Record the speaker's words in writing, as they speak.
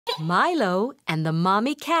Milo and the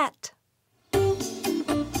Mommy Cat.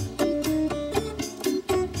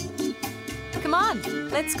 Come on,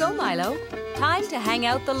 let's go, Milo. Time to hang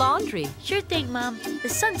out the laundry. Sure thing, Mom. The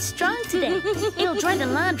sun's strong today. It'll dry the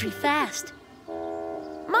laundry fast.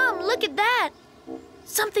 Mom, look at that.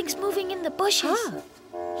 Something's moving in the bushes. Huh.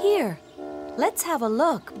 Here, let's have a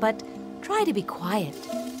look, but try to be quiet.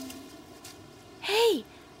 Hey,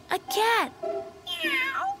 a cat.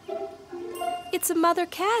 It's a mother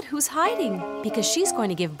cat who's hiding because she's going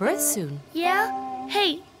to give birth soon. Yeah?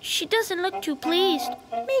 Hey, she doesn't look too pleased.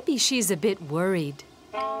 Maybe she's a bit worried.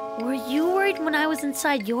 Were you worried when I was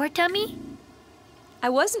inside your tummy? I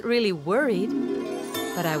wasn't really worried,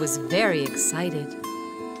 but I was very excited.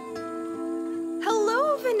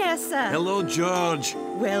 Hello, Vanessa. Hello, George.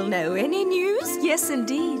 Well, now, any news? Yes,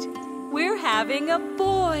 indeed. We're having a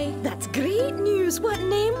boy. That's great news. What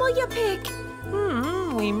name will you pick?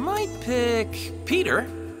 We might pick Peter.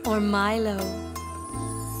 Or Milo.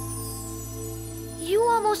 You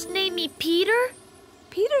almost named me Peter?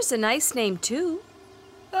 Peter's a nice name, too.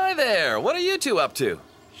 Hi there. What are you two up to?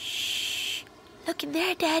 Shh. Look in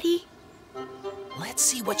there, Daddy. Let's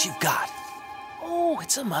see what you've got. Oh,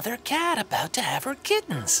 it's a mother cat about to have her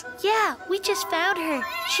kittens. Yeah, we just found her.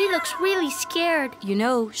 She looks really scared. You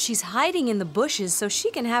know, she's hiding in the bushes so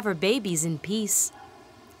she can have her babies in peace.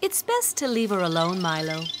 It's best to leave her alone,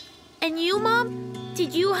 Milo. And you, Mom?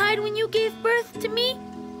 Did you hide when you gave birth to me?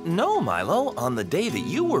 No, Milo. On the day that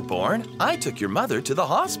you were born, I took your mother to the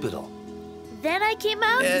hospital. Then I came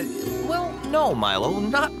out? Well, no, Milo,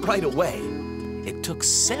 not right away. It took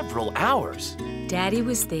several hours. Daddy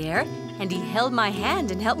was there, and he held my hand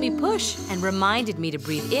and helped me push and reminded me to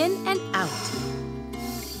breathe in and out.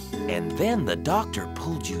 And then the doctor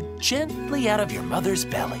pulled you gently out of your mother's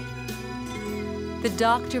belly. The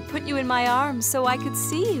doctor put you in my arms so I could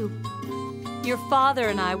see you. Your father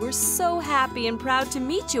and I were so happy and proud to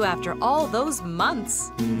meet you after all those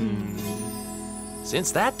months.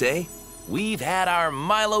 Since that day, we've had our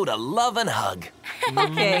Milo to love and hug.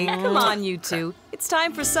 Okay, come on, you two. It's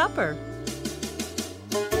time for supper.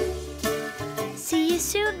 See you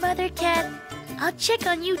soon, Mother Cat. I'll check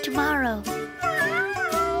on you tomorrow.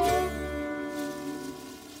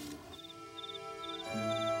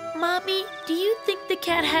 Mommy, do you think the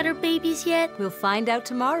cat had her babies yet? We'll find out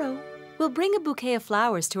tomorrow. We'll bring a bouquet of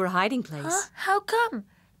flowers to her hiding place. Huh? How come?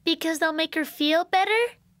 Because they'll make her feel better?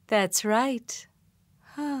 That's right.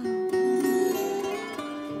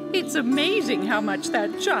 It's amazing how much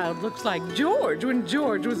that child looks like George when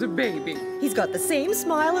George was a baby. He's got the same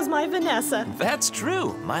smile as my Vanessa. That's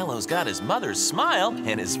true. Milo's got his mother's smile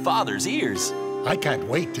and his father's ears. I can't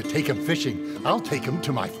wait to take him fishing. I'll take him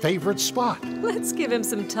to my favorite spot. Let's give him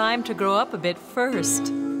some time to grow up a bit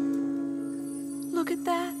first. Look at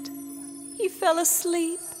that. He fell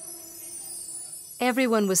asleep.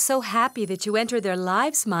 Everyone was so happy that you entered their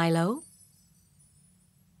lives, Milo.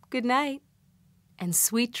 Good night, and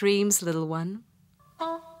sweet dreams, little one.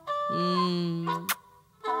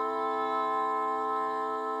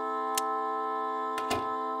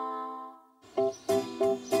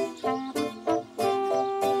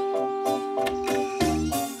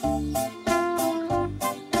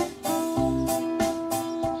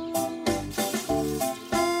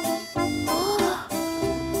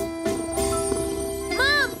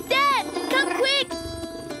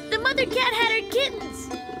 Cat had her kittens.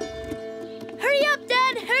 Hurry up,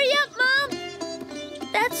 Dad. Hurry up, Mom.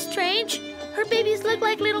 That's strange. Her babies look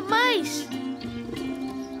like little mice.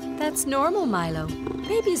 That's normal, Milo.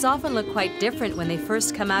 Babies often look quite different when they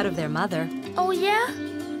first come out of their mother. Oh, yeah?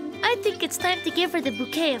 I think it's time to give her the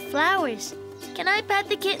bouquet of flowers. Can I pat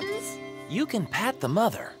the kittens? You can pat the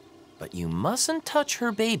mother, but you mustn't touch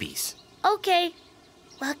her babies. Okay.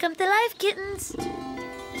 Welcome to life, kittens.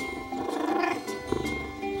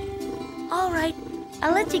 All right,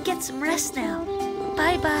 I'll let you get some rest now.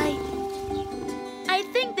 Bye-bye. I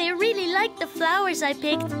think they really like the flowers I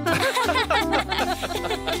picked.